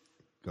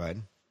 Go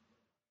ahead.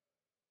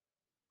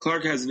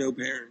 Clark has no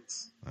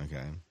parents.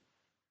 Okay.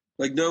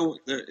 Like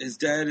his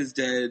dad is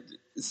dead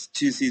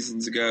 2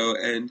 seasons ago,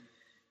 and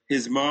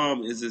his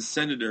mom is a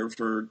senator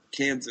for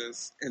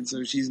Kansas, and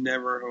so she's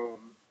never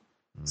home.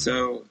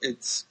 So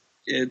it's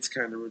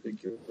kind of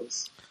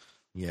ridiculous.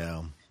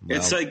 Yeah.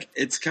 Well,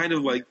 it's kind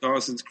of like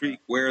Dawson's Creek.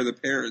 Where are the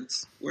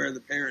parents? Where are the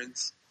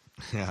parents?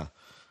 Yeah.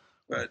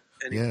 But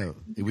anyway,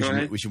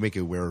 we should make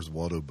a Where's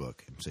Waldo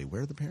book and say,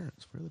 where are the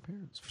parents? Where are the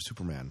parents for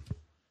Superman?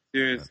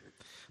 Seriously.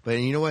 But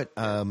you know what?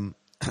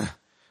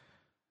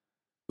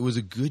 It was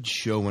a good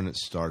show when it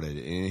started,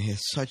 and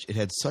it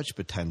had such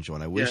potential.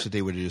 And I wish that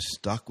they would have just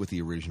stuck with the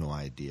original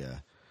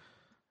idea,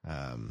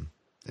 and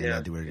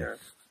that they would have,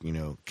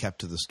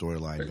 kept to the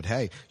storyline. But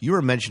hey, you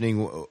were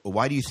mentioning,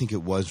 why do you think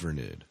it was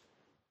renewed?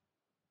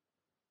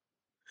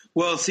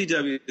 Well,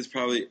 CW is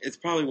probably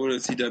one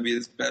of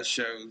CW's best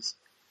shows.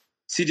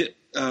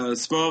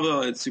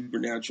 Smallville and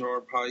Supernatural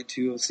are probably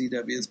 2 of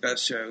CW's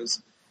best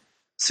shows.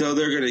 So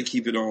they're going to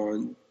keep it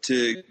on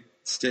to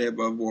stay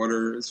above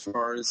water as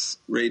far as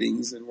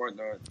ratings and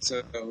whatnot.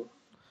 So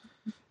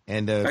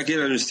I can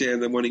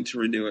understand them wanting to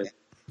renew it.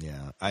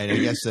 Yeah. I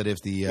guess that if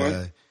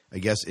I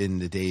guess in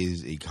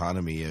today's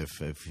economy, if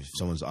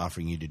someone's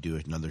offering you to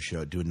do another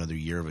show, do another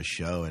year of a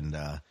show, and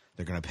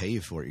they're going to pay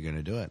you for it, you're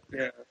going to do it.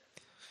 Yeah.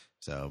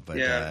 So, but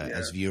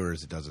as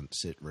viewers, it doesn't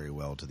sit very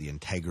well to the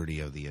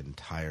integrity of the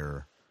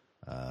entire,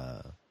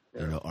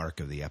 arc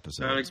of the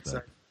episodes.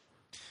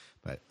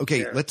 But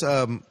okay,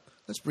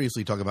 let's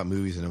briefly talk about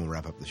movies, and then we'll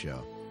wrap up the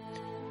show.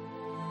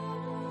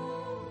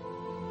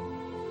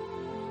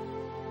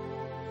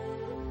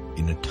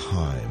 In a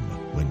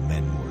time when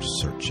men were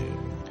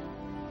searching,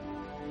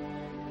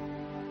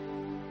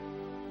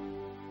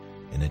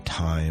 in a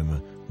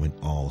time when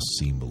all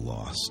seemed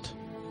lost,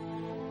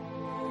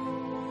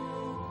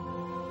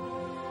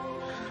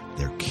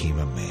 there came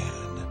a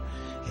man,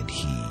 and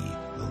he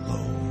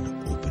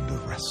alone opened a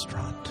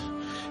restaurant.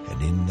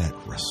 And in that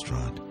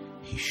restaurant,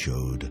 he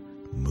showed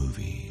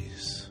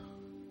movies.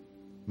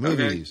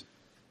 Movies.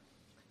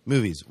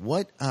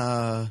 What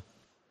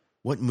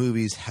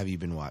movies have you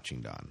been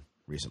watching, Don,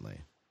 recently?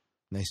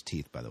 Nice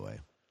teeth, by the way.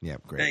 Yeah,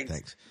 great.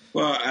 Thanks.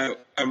 Well,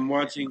 I'm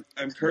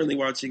currently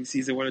watching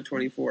season 1 of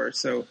 24,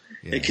 so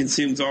it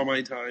consumes all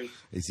my time.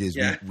 It says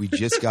we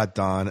just got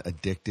Don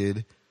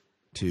addicted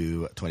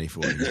to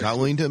 24. He's not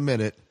willing to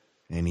admit it,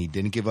 and he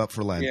didn't give up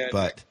for Lent,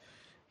 but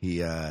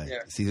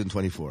Season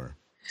 24.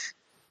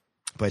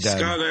 But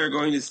Scott and I are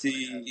going to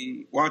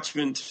see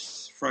Watchmen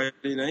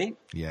Friday night.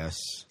 Yes.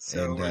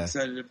 So we're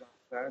excited about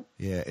that.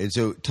 Yeah. And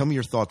so tell me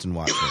your thoughts on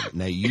Watchmen.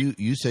 Now,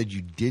 you said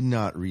you did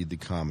not read the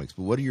comics,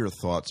 but what are your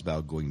thoughts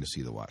about going to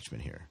see the Watchmen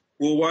here?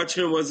 Well,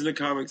 Watchmen wasn't a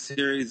comic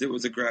series. It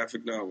was a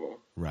graphic novel.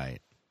 Right.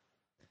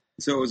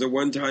 So it was a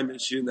one-time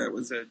issue, and that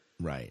was it.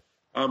 Right.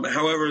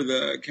 However,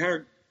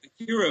 the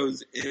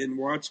heroes in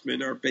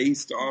Watchmen are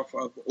based off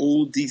of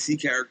old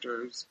DC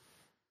characters,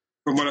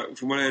 from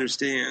what I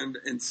understand,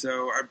 and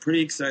so I'm pretty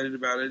excited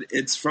about it.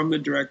 It's from the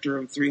director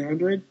of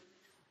 300,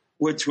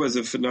 which was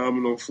a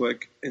phenomenal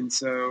flick, and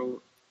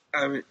so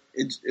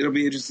it'll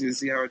be interesting to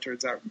see how it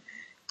turns out.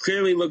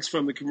 Clearly looks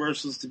from the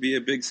commercials to be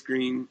a big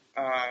screen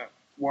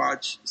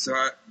watch, so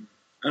I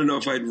don't know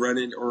if I'd rent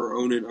it or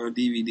own it on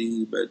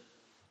DVD, but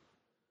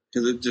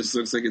because it just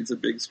looks like it's a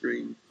big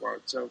screen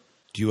watch. So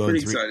do you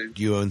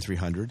own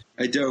 300?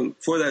 I don't.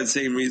 For that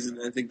same reason,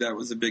 I think that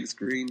was a big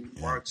screen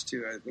watch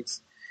too. It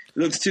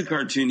looks too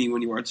cartoony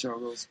when you watch it on a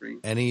little screen.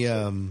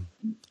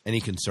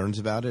 Any concerns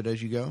about it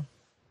as you go?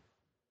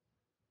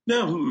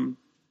 No.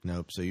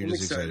 Nope. So you're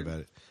just excited about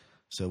it.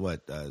 So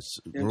what?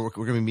 We're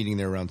going to be meeting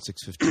there around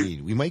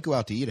 6:15. We might go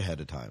out to eat ahead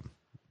of time.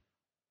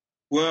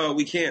 Well,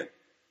 we can't.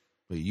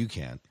 But you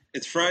can't.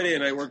 It's Friday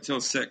and I work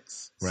till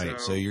 6. Right.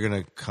 So you're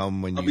going to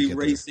come when I'll you be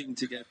racing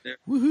to get there.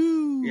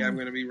 Woohoo! Yeah, I'm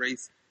going to be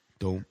racing.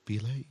 Don't be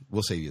late.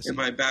 We'll save you a seat. In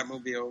my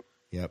Batmobile.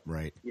 Yep.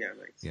 Right. Yeah.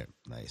 Nice. Yep.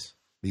 Nice.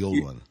 The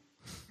old one.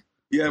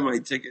 Yeah, my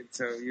ticket.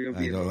 So you'll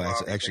be in the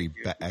lobby.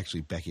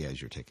 Actually, Becky has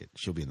your ticket.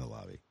 She'll be in the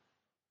lobby.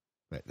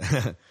 But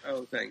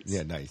oh, thanks.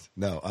 Yeah, nice.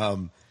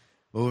 No,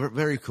 well,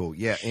 very cool.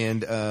 Yeah,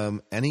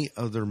 and any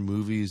other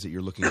movies that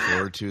you're looking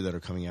forward to that are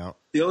coming out?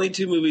 The only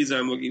 2 movies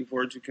I'm looking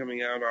forward to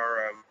coming out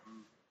are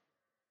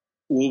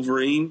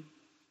Wolverine.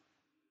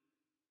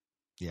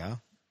 Yeah.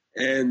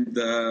 And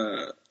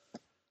the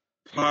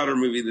Potter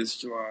movie this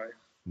July.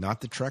 Not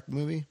the Trek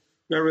movie?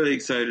 Not really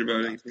excited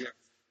about anything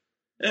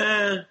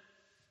else.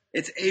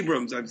 It's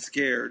Abrams. I'm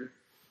scared,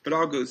 but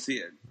I'll go see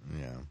it.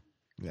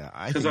 Yeah.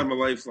 Because I'm a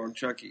lifelong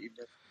Trekkie.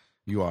 But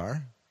you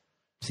are?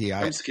 See,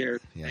 I'm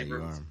scared. Yeah,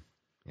 Abrams.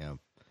 you are.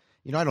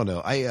 Yeah. I don't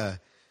know. I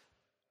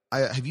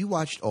have you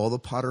watched all the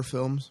Potter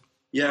films?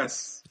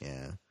 Yes.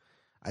 Yeah.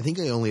 I think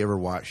I only ever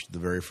watched the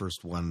very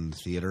first one in the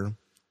theater,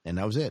 and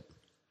that was it.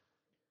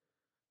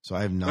 So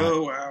I have not.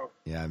 Oh wow.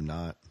 Yeah, I've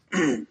not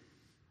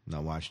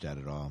not watched that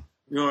at all.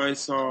 I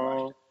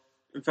saw.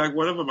 In fact,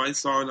 one of them I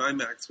saw in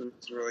IMAX was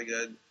really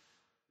good.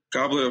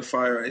 Goblet of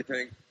Fire, I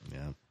think.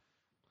 Yeah.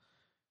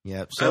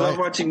 Yeah. So I love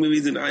watching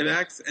movies in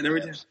IMAX, and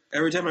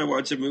every time I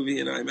watch a movie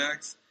in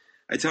IMAX,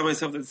 I tell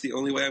myself that's the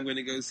only way I'm going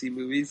to go see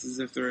movies is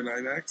if they're in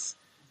IMAX,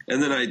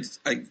 and then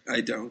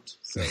I don't.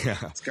 So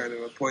it's kind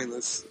of a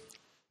pointless.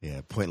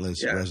 Yeah,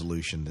 pointless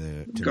resolution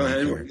to go make.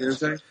 ahead. What were you going to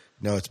say?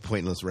 No, it's a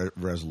pointless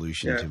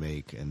resolution to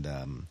make, and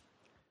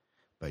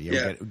but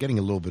we're getting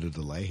a little bit of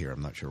delay here.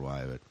 I'm not sure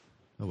why, but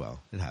oh well,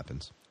 it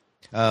happens.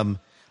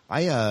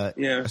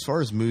 As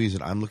far as movies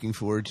that I'm looking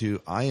forward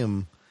to,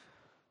 I'm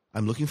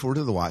looking forward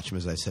to The Watchmen,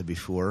 as I said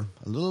before.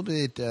 A little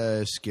bit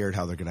scared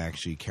how they're going to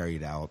actually carry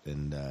it out,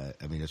 and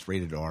I mean it's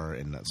rated R,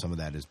 and some of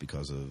that is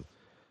because of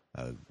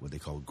what they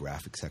call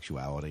graphic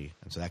sexuality,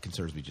 and so that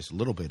concerns me just a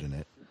little bit in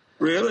it.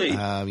 Really?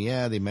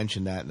 Yeah, they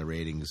mentioned that in the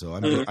ratings, so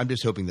I'm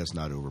just hoping that's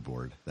not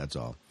overboard. That's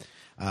all.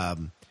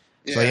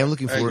 So I am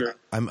looking forward.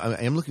 I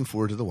am looking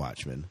forward to The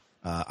Watchmen.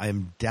 I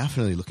am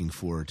definitely looking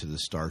forward to the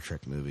Star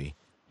Trek movie.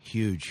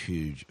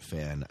 Huge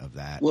fan of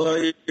that.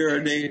 Well, you're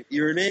an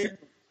Abrams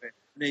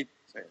fan.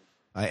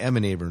 I am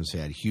an Abrams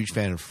fan. Huge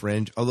fan of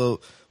Fringe. Although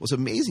what's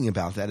amazing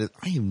about that is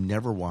I have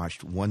never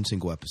watched one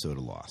single episode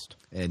of Lost.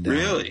 And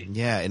really,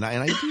 yeah, and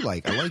I do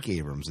like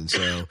Abrams, and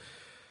so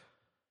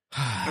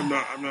I'm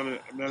not.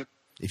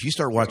 If you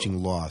start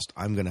watching Lost,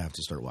 I'm going to have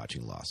to start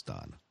watching Lost,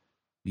 Don.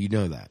 You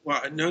know that.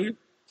 Well, no,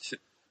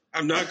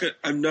 I'm not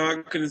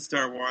going to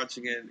start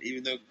watching it,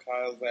 even though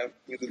Kyle's laughing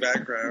in the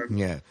background.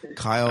 Yeah,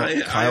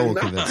 Kyle will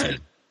convince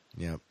him.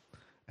 Yeah,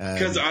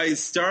 because I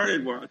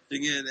started watching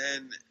it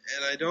and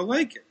I don't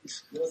like it.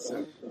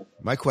 So,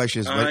 my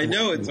question is, I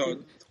know it's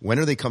on. When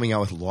are they coming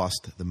out with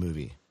Lost the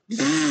movie?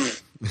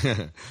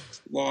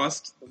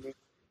 Lost the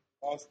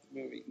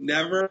movie.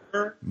 Never,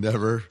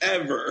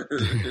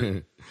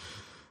 ever.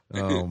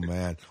 Oh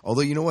man!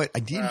 Although you know what, I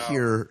did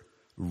hear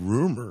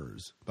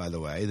rumors, by the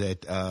way,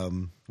 that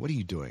what are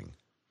you doing?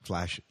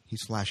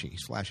 He's flashing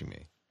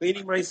me.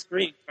 Cleaning my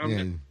screen.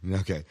 Yeah,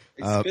 okay.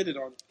 I spit it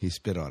on. He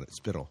spit on it.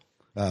 Spittle.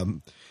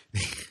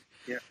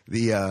 Yeah.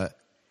 The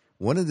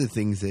one of the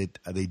things that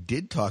they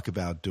did talk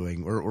about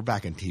doing, we're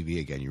back on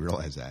TV again. You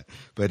realize that,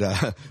 but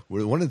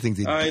one of the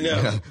things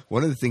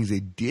one of the things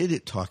they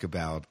did talk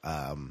about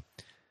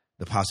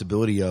the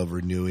possibility of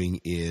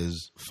renewing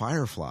is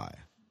Firefly.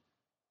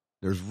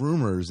 There's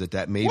rumors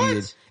that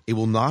maybe it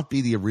will not be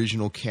the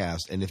original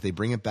cast, and if they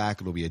bring it back,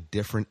 it'll be a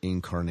different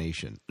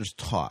incarnation. There's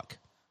talk.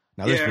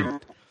 Now,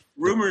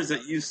 rumors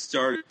that you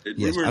started.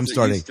 Yes, I'm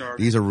starting.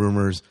 These are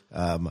rumors.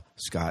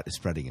 Scott is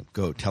spreading them.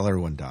 Go tell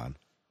everyone, Don.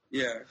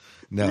 Yeah.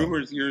 No.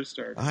 Rumors you're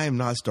starting. I am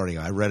not starting.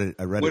 I read it.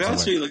 What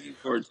else are you looking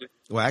forward to?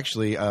 Well,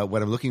 actually,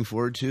 what I'm looking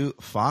forward to,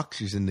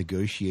 Fox is in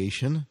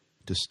negotiation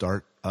to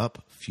start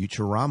up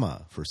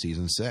Futurama for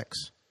season 6.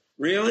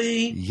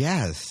 Really?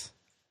 Yes.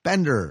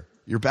 Bender,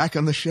 you're back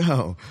on the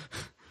show.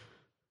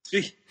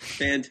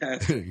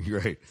 Fantastic.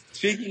 Great.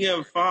 Speaking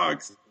of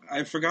Fox,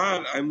 I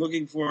forgot I'm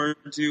looking forward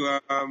to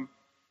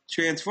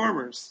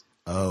Transformers.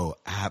 Oh,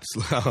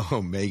 absolutely.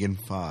 Oh, Megan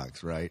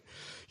Fox, right?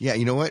 Yeah,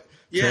 you know what?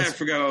 Yeah, I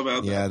forgot all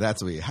about that. Yeah,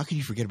 that's what. How can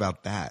you forget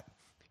about that?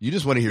 You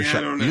just want to hear.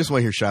 You just want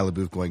to hear Shia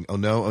LaBeouf going, "Oh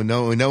no, oh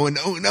no, oh no, oh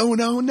no, oh no,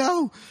 no,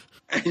 no."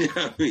 I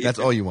know. That's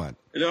all you want.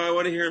 No, I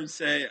want to hear him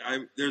say,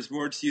 "There's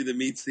more to you than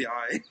meets the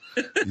eye."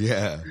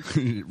 Yeah,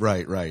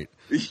 right.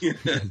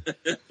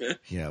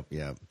 Yeah.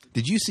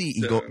 Did you see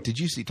Eagle? Did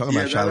you see talking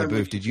about Shia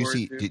LaBeouf? Did you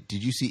see?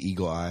 Did you see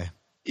Eagle Eye?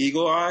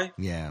 Eagle Eye?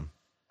 Yeah,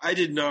 I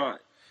did not.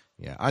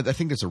 Yeah, I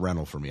think it's a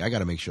rental for me. I got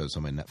to make sure it's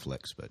on my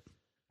Netflix, but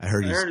I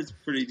heard it's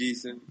pretty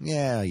decent.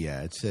 Yeah,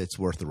 it's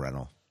worth the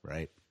rental,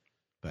 right?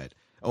 But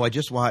I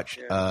just watched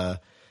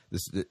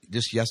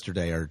just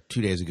yesterday or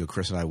 2 days ago.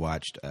 Chris and I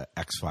watched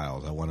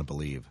X-Files. I Want to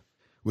Believe,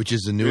 which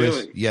is the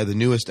newest, the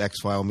newest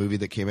X-File movie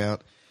that came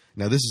out.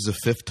 Now this is the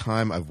 5th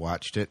time I've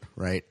watched it.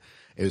 Right,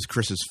 it was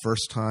Chris's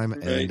first time,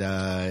 right.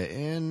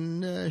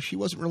 and she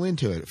wasn't really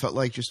into it. It felt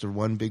like just a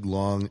one big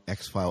long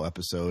X-File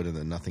episode, and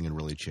then nothing had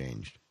really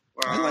changed.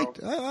 Wow.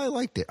 I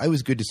liked it. It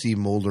was good to see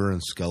Mulder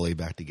and Scully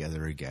back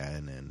together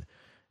again,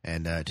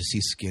 and to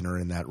see Skinner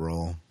in that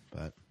role.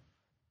 But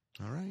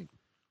all right.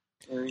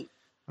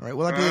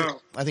 Well,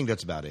 I think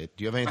that's about it.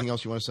 Do you have anything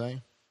else you want to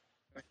say?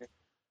 Okay.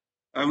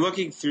 I'm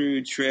looking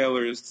through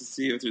trailers to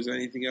see if there's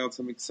anything else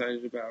I'm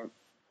excited about.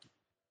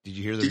 Did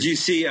you hear that? Did you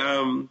see?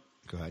 Go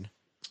ahead.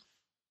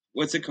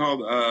 What's it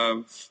called?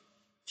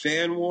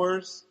 Fan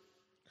Wars?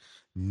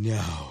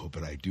 No,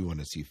 but I do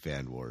want to see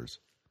Fan Wars.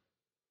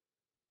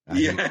 I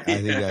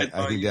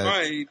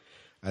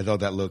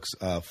thought that looks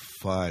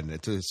fun.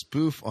 It's a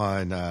spoof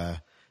on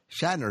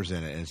Shatner's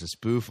in it, and it's a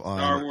spoof on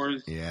Star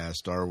Wars. Yeah,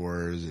 Star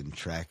Wars and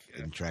Trek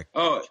them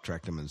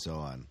and so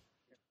on.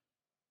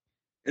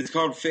 It's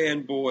called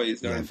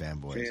Fanboys. Yeah,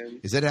 Fanboys.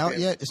 Is it out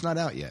yet? It's not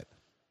out yet.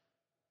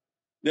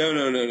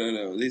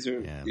 No. These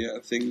are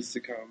things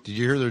to come. Did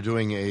you hear they're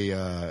doing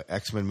a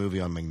X-Men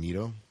movie on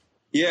Magneto?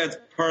 Yeah, it's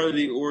part of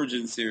the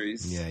origin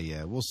series.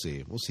 Yeah. We'll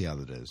see. We'll see how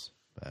that is.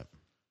 But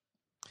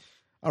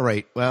all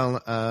right. Well,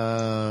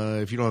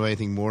 if you don't have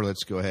anything more,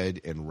 let's go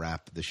ahead and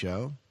wrap the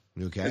show.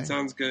 Okay? That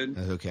sounds good.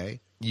 That's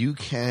okay. You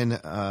can,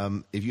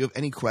 if you have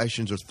any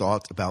questions or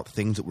thoughts about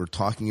things that we're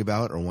talking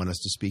about or want us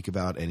to speak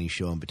about any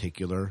show in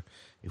particular,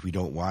 if we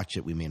don't watch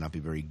it, we may not be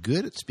very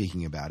good at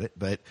speaking about it,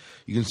 but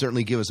you can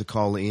certainly give us a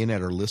call in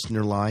at our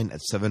listener line at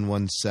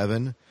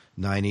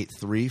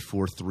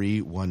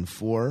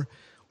 717-983-4314,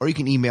 or you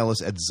can email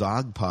us at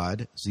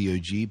zogpod,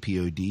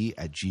 zogpod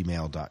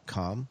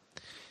 @gmail.com.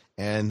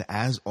 And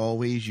as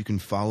always, you can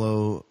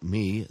follow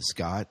me,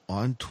 Scott,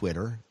 on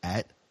Twitter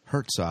at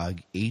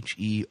Herzog,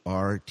 HERTZOG.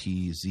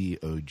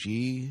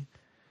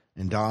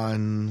 And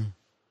Don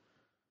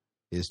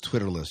is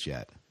Twitterless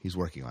yet. He's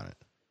working on it.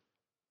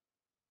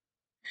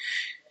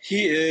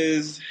 He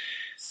is.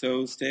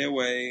 So stay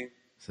away.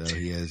 So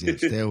he is. Yeah,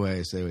 stay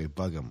away.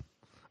 Bug him.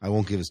 I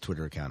won't give his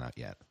Twitter account out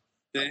yet.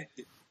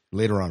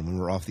 Later on, when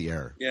we're off the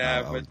air.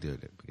 Yeah, I'll do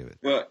it. Give it.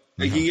 Well,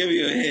 I can give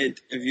you a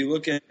hint. If you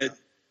look at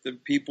the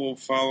people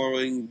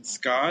following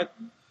Scott,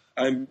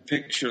 I'm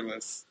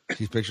pictureless.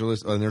 He's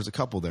pictureless. Oh, and there's a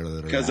couple there that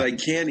are because I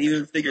can't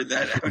even figure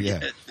that out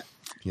yet.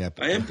 Yeah,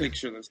 I am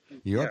pictureless.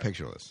 You are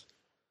pictureless,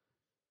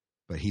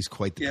 but he's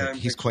quite the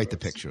he's quite the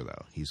picture,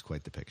 though. He's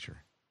quite the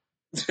picture.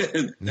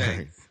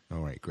 All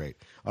right, great.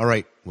 All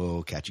right,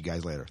 we'll catch you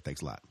guys later.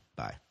 Thanks a lot.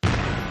 Bye.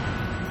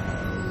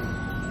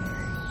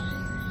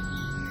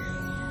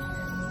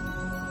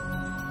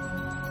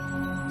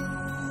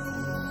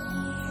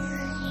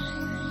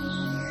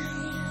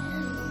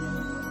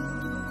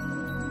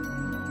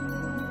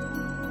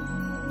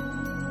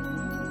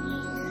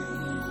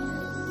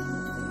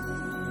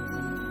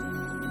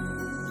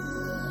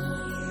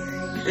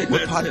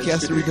 What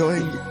podcast are we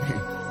doing?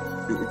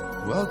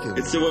 Welcome.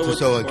 It's the one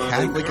so a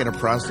Catholic and a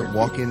Protestant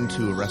walk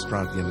into a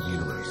restaurant at the end of the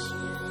universe.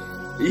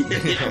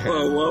 Yeah,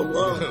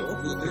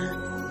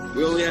 whoa.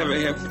 We only have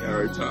a half an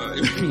hour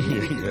time.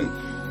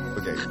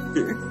 Okay.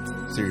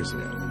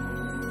 Seriously now.